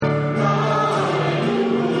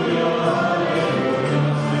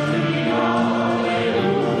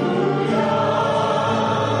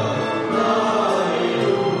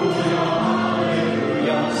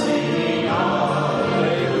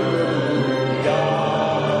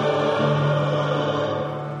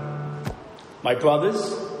My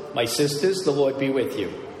brothers, my sisters, the Lord be with you.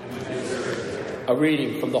 A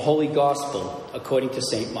reading from the Holy Gospel according to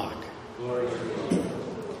St. Mark.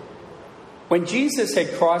 When Jesus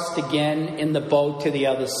had crossed again in the boat to the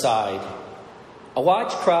other side, a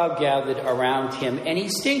large crowd gathered around him, and he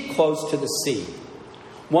stayed close to the sea.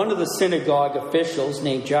 One of the synagogue officials,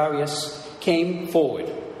 named Jairus, came forward.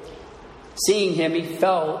 Seeing him, he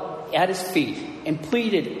fell at his feet and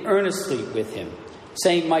pleaded earnestly with him,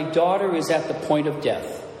 saying, "My daughter is at the point of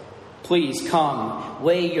death. Please come,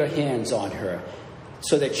 lay your hands on her,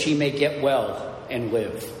 so that she may get well and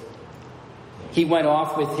live." He went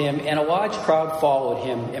off with him, and a large crowd followed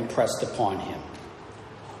him and pressed upon him.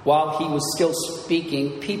 While he was still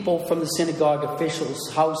speaking, people from the synagogue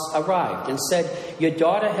official's house arrived and said, "Your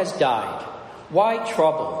daughter has died. Why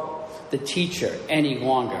trouble the teacher any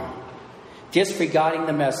longer?" Disregarding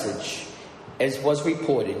the message, as was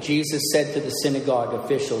reported, Jesus said to the synagogue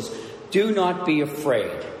officials, "Do not be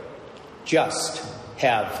afraid. Just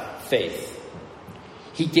have faith."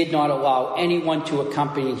 He did not allow anyone to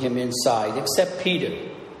accompany him inside except Peter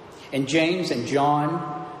and James and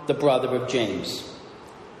John, the brother of James.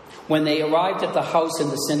 When they arrived at the house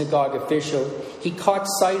and the synagogue official, he caught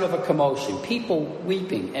sight of a commotion, people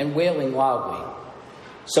weeping and wailing loudly.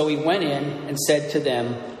 So he went in and said to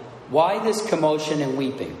them, "Why this commotion and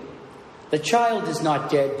weeping? The child is not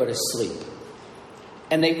dead but asleep."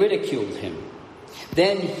 And they ridiculed him.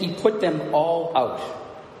 Then he put them all out.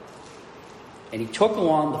 And he took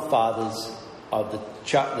along the fathers of the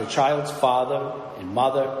child's father and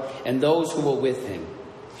mother and those who were with him,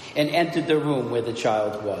 and entered the room where the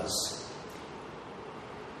child was.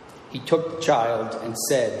 He took the child and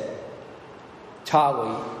said,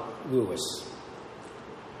 "Tali Luis,"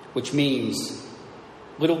 which means,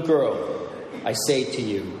 "Little girl, I say to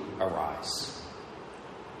you, arise."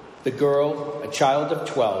 The girl, a child of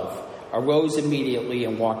 12, arose immediately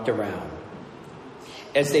and walked around.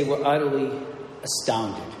 As they were utterly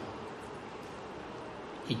astounded,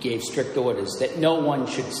 he gave strict orders that no one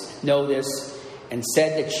should know this, and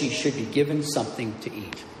said that she should be given something to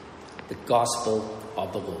eat. The Gospel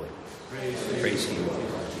of the Lord. Praise to you, Lord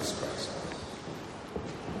Jesus Christ.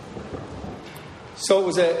 So it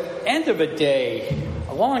was the end of a day,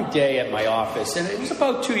 a long day at my office, and it was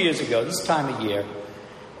about 2 years ago, this time of year,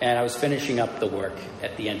 and I was finishing up the work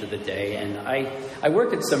at the end of the day, and I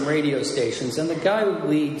work at some radio stations, and the guy who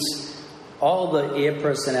leads all the air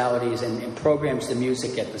personalities and programs the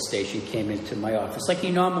music at the station came into my office, like he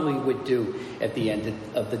normally would do at the end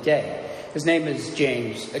of the day. His name is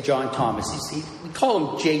John Thomas. We call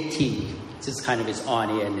him JT. This is kind of his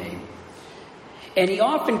on-air name. And he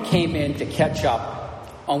often came in to catch up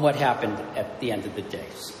on what happened at the end of the day.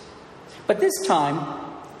 But this time,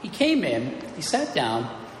 he came in, he sat down,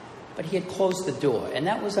 but he had closed the door. And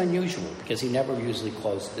that was unusual, because he never usually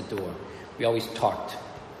closed the door. We always talked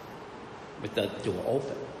with the door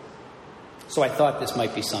open. So I thought this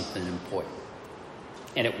might be something important.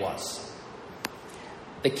 And it was.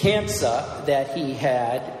 The cancer that he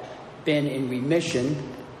had been in remission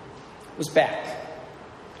was back.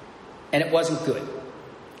 And it wasn't good.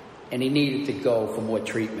 And he needed to go for more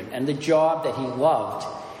treatment. And the job that he loved,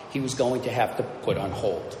 he was going to have to put on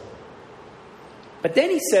hold. But then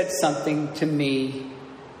he said something to me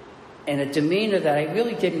in a demeanor that I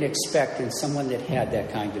really didn't expect in someone that had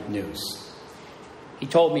that kind of news. He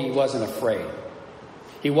told me he wasn't afraid.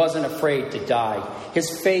 He wasn't afraid to die. His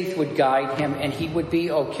faith would guide him, and he would be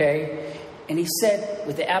okay. And he said,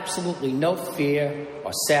 with absolutely no fear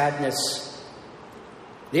or sadness,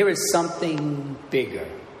 "There is something bigger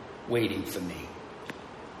waiting for me.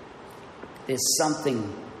 There's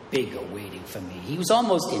something bigger waiting for me." He was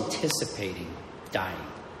almost anticipating dying.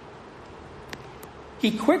 He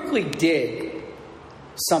quickly did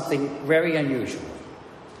something very unusual.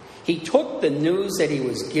 He took the news that he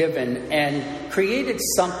was given and created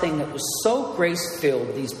something that was so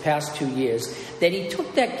grace-filled these past 2 years that he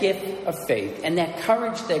took that gift of faith and that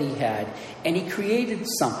courage that he had, and he created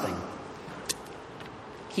something.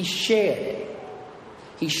 He shared it.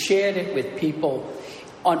 He shared it with people.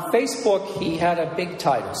 On Facebook, he had a big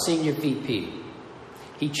title, Senior VP.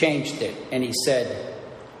 He changed it, and he said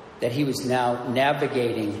that he was now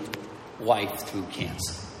navigating life through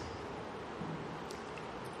cancer.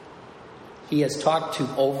 He has talked to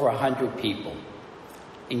over 100 people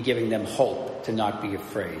in giving them hope to not be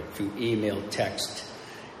afraid through email, text,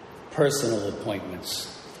 personal appointments,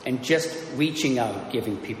 and just reaching out,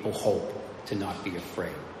 giving people hope to not be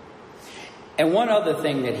afraid. And one other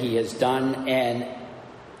thing that he has done, and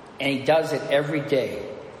he does it every day.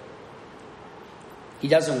 He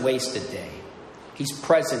doesn't waste a day. He's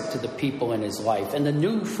present to the people in his life. And the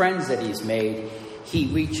new friends that he's made, he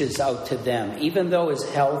reaches out to them. Even though his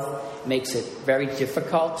health makes it very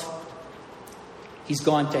difficult, he's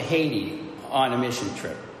gone to Haiti on a mission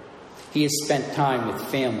trip. He has spent time with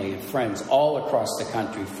family and friends all across the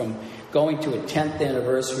country, from going to a 10th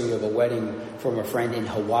anniversary of a wedding from a friend in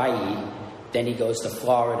Hawaii. Then he goes to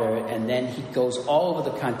Florida, and then he goes all over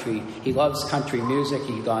the country. He loves country music.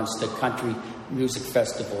 He goes to country music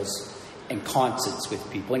festivals and concerts with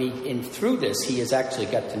people. And through this, he has actually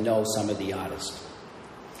got to know some of the artists.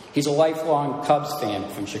 He's a lifelong Cubs fan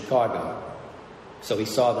from Chicago, so he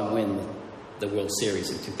saw them win the World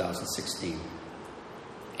Series in 2016.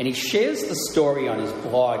 And he shares the story on his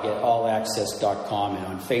blog at allaccess.com and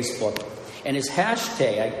on Facebook. And his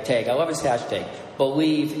hashtag, I love his hashtag,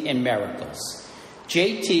 Believe in Miracles.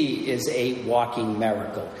 JT is a walking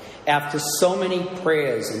miracle. After so many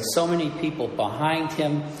prayers and so many people behind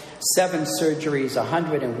him, 7 surgeries,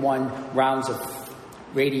 101 rounds of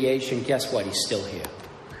radiation, guess what? He's still here.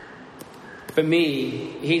 For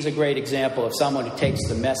me, he's a great example of someone who takes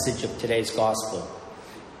the message of today's gospel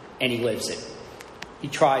and he lives it. He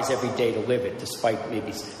tries every day to live it despite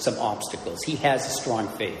maybe some obstacles. He has a strong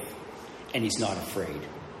faith, and he's not afraid.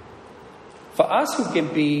 For us who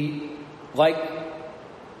can be like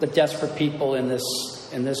the desperate people in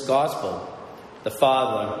this gospel, the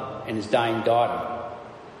father and his dying daughter,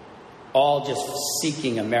 all just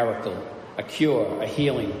seeking a miracle, a cure, a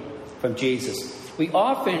healing from Jesus, we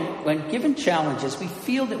often, when given challenges, we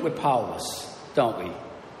feel that we're powerless, don't we?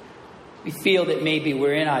 We feel that maybe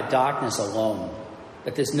we're in our darkness alone,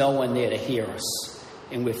 that there's no one there to hear us,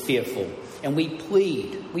 and we're fearful. And we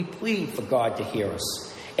plead for God to hear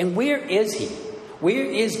us. And where is he? Where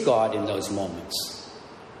is God in those moments?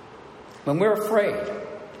 When we're afraid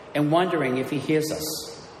and wondering if he hears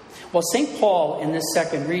us. Well, St. Paul, in this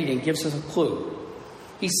second reading, gives us a clue.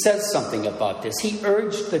 He says something about this. He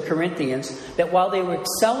urged the Corinthians that while they were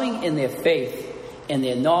excelling in their faith and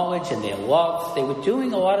their knowledge and their love, they were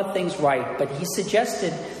doing a lot of things right, but he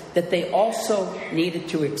suggested that they also needed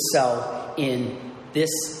to excel in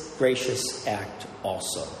this gracious act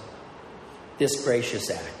also. This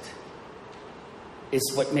gracious act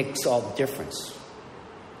is what makes all the difference.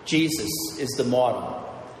 Jesus is the model.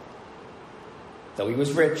 Though he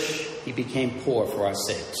was rich, he became poor for our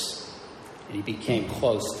sakes. And he became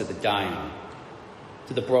close to the dying,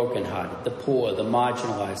 to the brokenhearted, the poor, the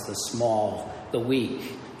marginalized, the small, the weak,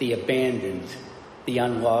 the abandoned, the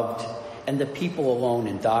unloved, and the people alone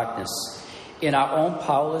in darkness. In our own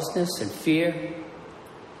powerlessness and fear,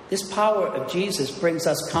 this power of Jesus brings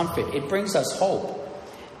us comfort. It brings us hope.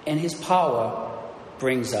 And his power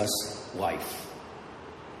brings us life.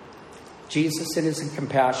 Jesus in his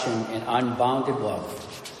compassion and unbounded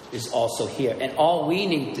love is also here. And all we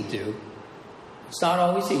need to do, it's not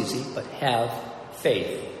always easy, but have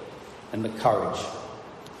faith and the courage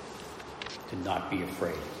to not be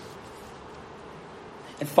afraid.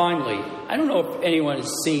 And finally, I don't know if anyone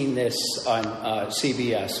has seen this on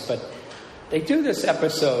CBS, but they do this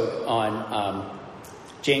episode on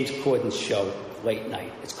James Corden's show, Late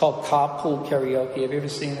Night. It's called Carpool Karaoke. Have you ever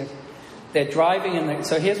seen it? They're driving in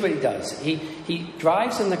so here's what he does. He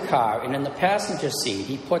drives in the car, and in the passenger seat,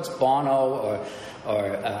 he puts Bono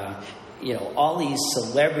or all these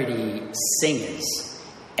celebrity singers,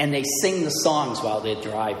 and they sing the songs while they're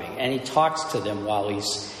driving, and he talks to them while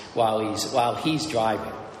he's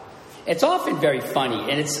driving. It's often very funny,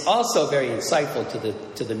 and it's also very insightful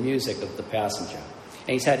to the music of the passenger.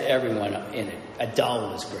 And he's had everyone in it.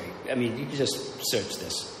 Adele is great. I mean, you can just search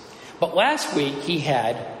this. But last week he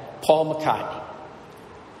had Paul McCartney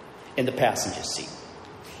in the passenger seat,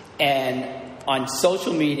 and on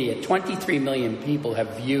social media, 23 million people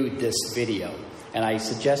have viewed this video, and I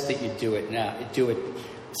suggest that you do it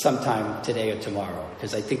sometime today or tomorrow,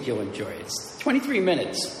 because I think you'll enjoy it. It's 23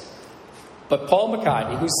 minutes. But Paul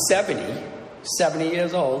McCartney, who's 70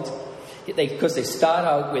 years old, because they start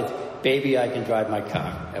out with Baby, I Can Drive My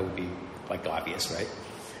Car. That would be like obvious, right?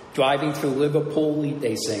 Driving through Liverpool,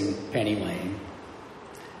 they sing Penny Lane.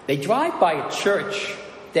 They drive by a church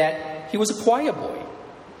that he was a choir boy.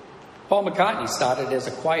 Paul McCartney started as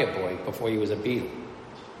a choir boy before he was a Beatle.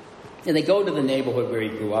 And they go to the neighborhood where he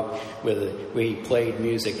grew up, where he played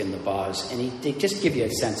music in the bars, and they just give you a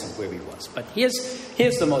sense of where he was. But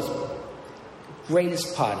here's the most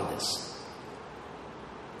greatest part of this.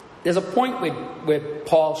 There's a point where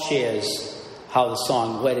Paul shares how the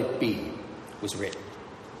song Let It Be was written.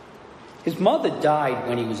 His mother died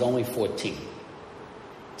when he was only 14.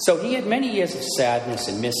 So he had many years of sadness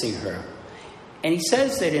and missing her. And he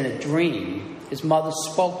says that in a dream, his mother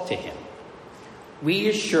spoke to him.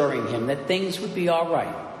 reassuring him that things would be all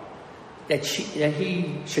right, that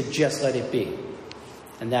he should just let it be.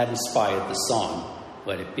 And that inspired the song,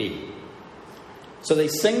 Let It Be. So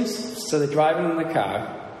they're driving in the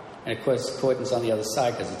car, and of course Gordon's on the other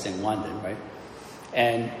side because it's in London, right?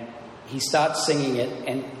 And he starts singing it,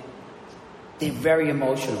 and they're very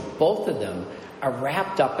emotional. Both of them are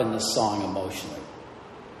wrapped up in the song emotionally.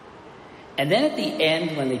 And then at the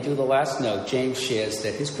end, when they do the last note, James shares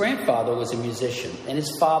that his grandfather was a musician, and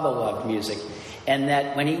his father loved music, and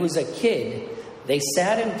that when he was a kid, they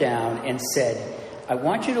sat him down and said, I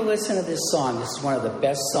want you to listen to this song. This is one of the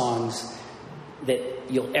best songs that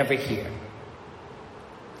you'll ever hear.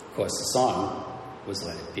 Of course, the song was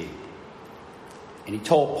Let It Be. And he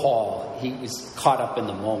told Paul, he was caught up in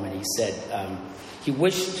the moment, he said he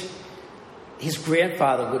wished his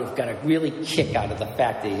grandfather would have got a really kick out of the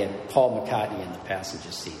fact that he had Paul McCartney in the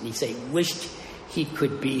passenger seat. And he said he wished he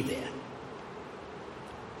could be there.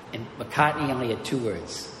 And McCartney only had 2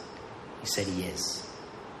 words. He said, he is.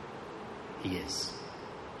 He is.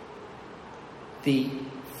 The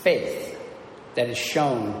faith that is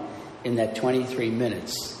shown in that 23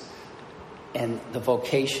 minutes and the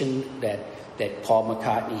vocation that Paul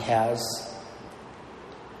McCartney has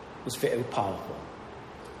was very powerful.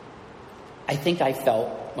 I think I felt,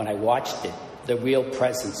 when I watched it, the real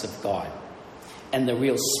presence of God and the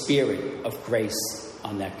real spirit of grace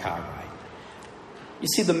on that car ride. You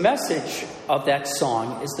see, the message of that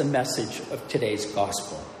song is the message of today's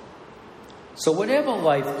gospel. So whatever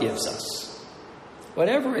life gives us,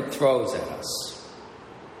 whatever it throws at us,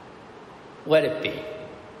 let it be.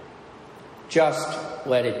 Just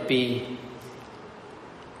let it be.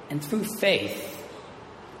 And through faith,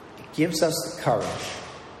 it gives us the courage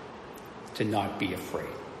to not be afraid.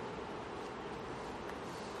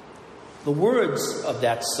 The words of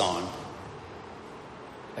that song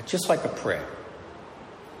are just like a prayer.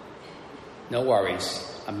 No worries,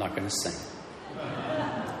 I'm not going to sing.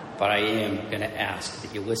 But I am going to ask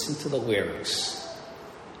that you listen to the lyrics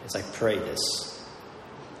as I pray this.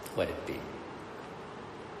 Let it be.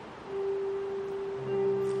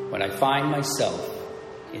 When I find myself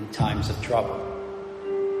in times of trouble,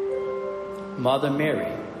 Mother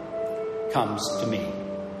Mary comes to me,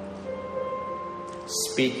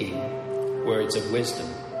 speaking words of wisdom.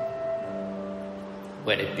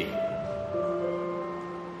 Let it be.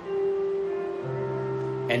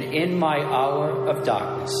 And in my hour of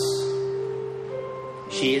darkness,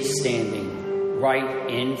 she is standing right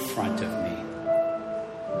in front of me,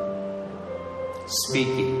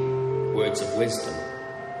 speaking words of wisdom.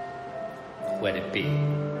 Let it be.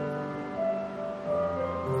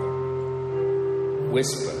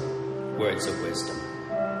 Whisper words of wisdom.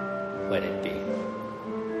 Let it be.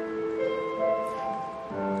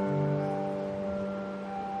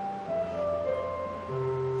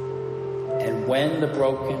 And when the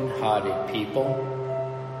broken-hearted people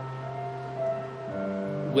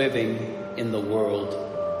living in the world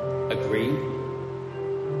agree,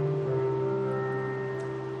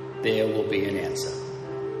 there will be an answer.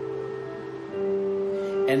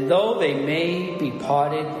 And though they may be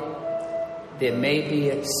parted, there may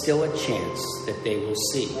be still a chance that they will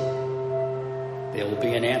see. There will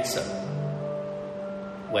be an answer.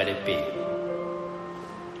 Let it be.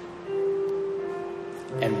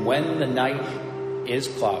 And when the night is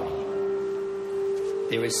cloudy,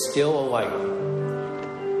 there is still a light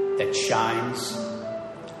that shines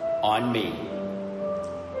on me.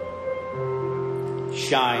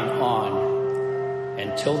 Shine on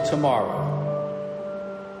until tomorrow.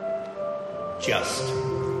 Just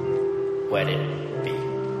let it be.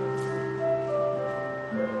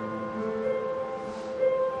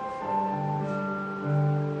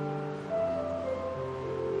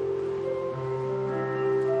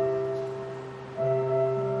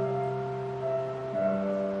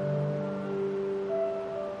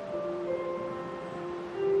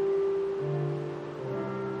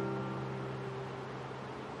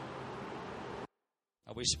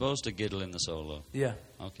 Are we supposed to giddle in the solo? Yeah.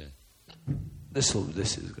 Okay. This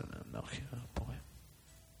is going to knock you up, boy.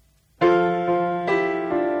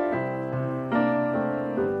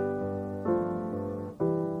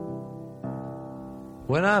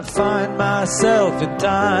 When I find myself in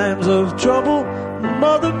times of trouble,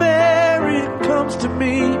 Mother Mary comes to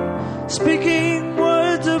me, speaking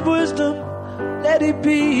words of wisdom, let it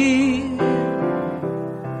be.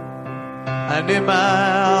 And in my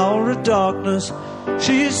hour of darkness,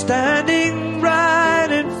 she is standing right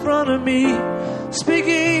in front of me,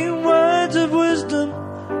 speaking words of wisdom,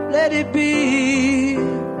 let it be.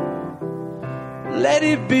 Let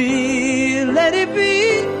it be, let it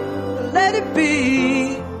be, let it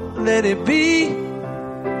be, let it be,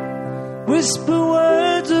 Whisper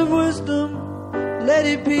words of wisdom, let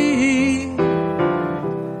it be.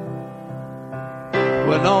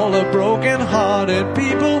 When all the broken-hearted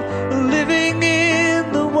people living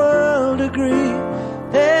in the world agree,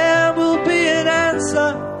 there will be an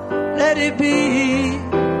answer, let it be.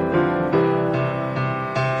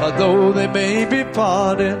 Although they may be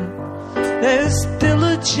parted, there's still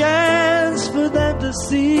a chance for them to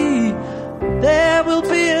see. There will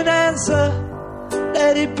be an answer,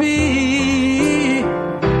 let it be.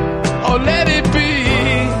 Oh, let it be,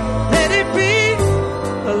 let it be,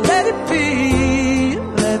 let it be,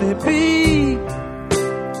 let it be.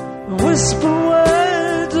 Whisper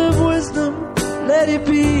words of wisdom, let it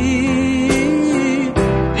be.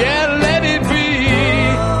 Yeah, let it be,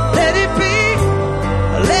 let it be,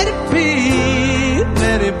 let it be,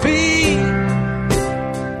 let it be.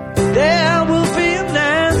 There will be an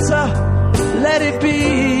answer, let it be.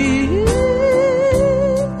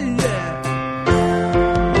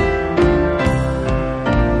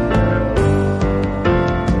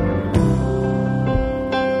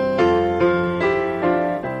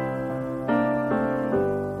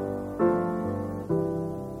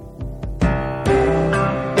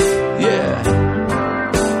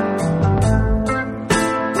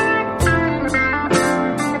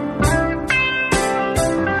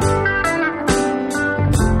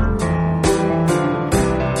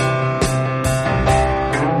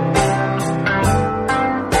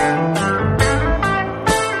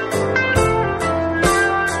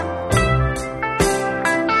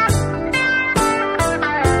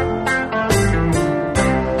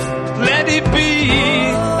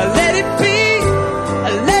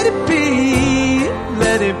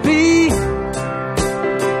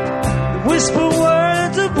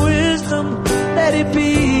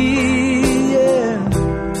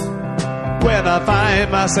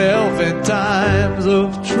 Myself in times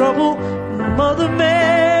of trouble, Mother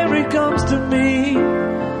Mary comes to me,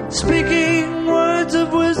 speaking words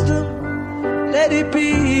of wisdom, let it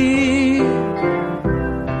be.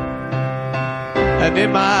 And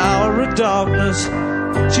in my hour of darkness,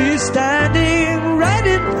 she's standing right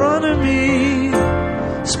in front of me,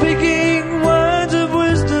 speaking words of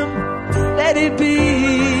wisdom, let it be.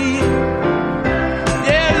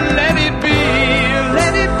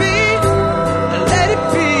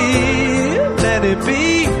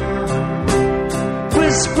 Be.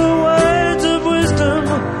 Whisper words of wisdom,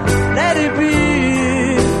 let it be.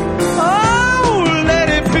 Oh, let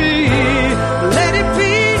it be, let it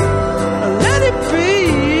be, let it be,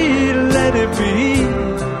 let it be.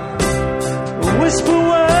 Whisper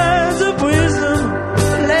words of wisdom,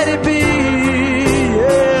 let it be.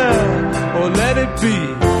 Yeah, oh, let it be,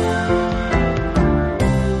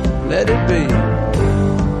 let it be.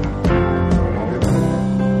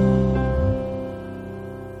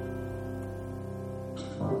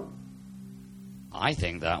 I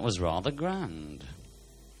think that was rather grand.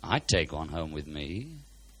 I'd take one home with me.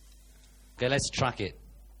 Okay, let's track it.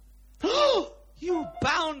 You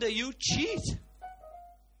bounder, you cheat!